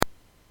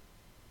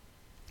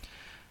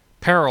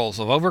Perils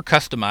of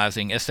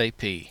over-customizing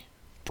SAP.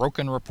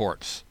 Broken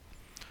reports.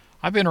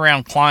 I've been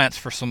around clients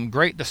for some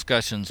great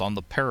discussions on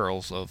the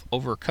perils of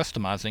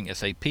over-customizing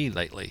SAP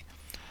lately.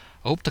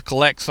 I hope to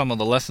collect some of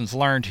the lessons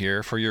learned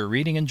here for your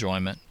reading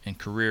enjoyment and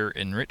career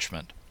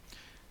enrichment.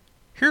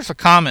 Here's a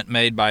comment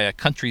made by a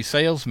country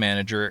sales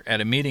manager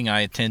at a meeting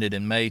I attended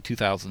in May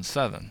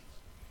 2007.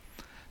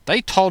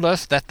 They told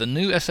us that the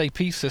new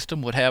SAP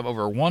system would have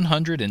over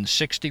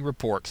 160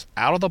 reports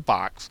out of the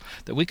box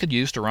that we could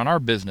use to run our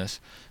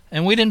business,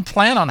 and we didn't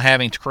plan on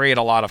having to create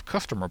a lot of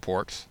custom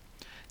reports.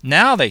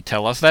 Now they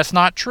tell us that's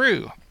not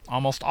true.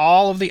 Almost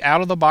all of the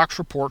out-of-the-box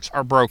reports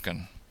are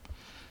broken.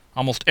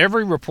 Almost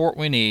every report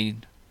we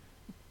need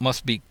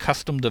must be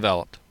custom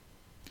developed.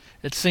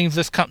 It seems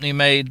this company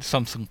made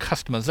some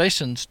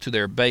customizations to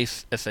their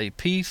base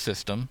SAP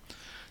system,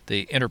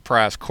 the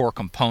Enterprise Core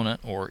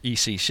Component, or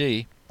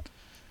ECC,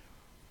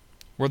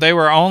 when they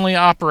were only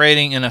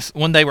operating in a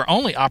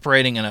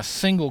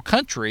single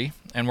country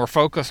and were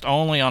focused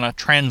only on a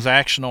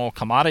transactional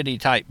commodity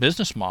type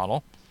business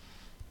model.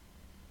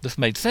 This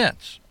made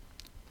sense.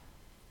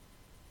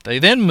 They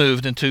then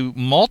moved into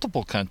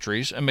multiple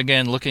countries and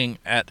began looking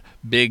at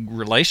big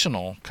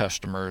relational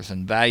customers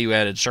and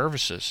value-added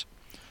services.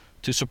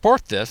 To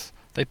support this,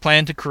 they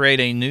planned to create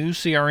a new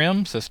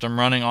CRM system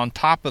running on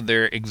top of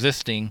their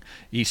existing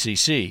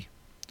ECC.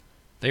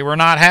 They were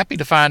not happy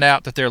to find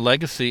out that their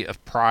legacy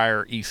of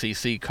prior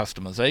ECC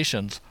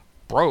customizations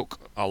broke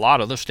a lot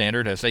of the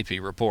standard SAP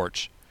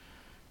reports.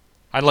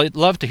 I'd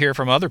love to hear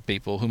from other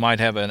people who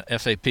might have an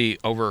SAP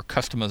over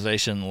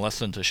customization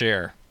lesson to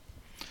share.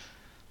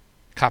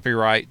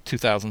 Copyright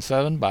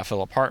 2007 by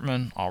Philip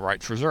Hartman, all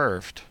rights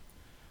reserved.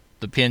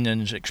 The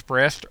opinions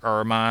expressed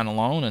are mine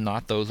alone and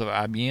not those of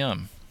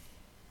IBM.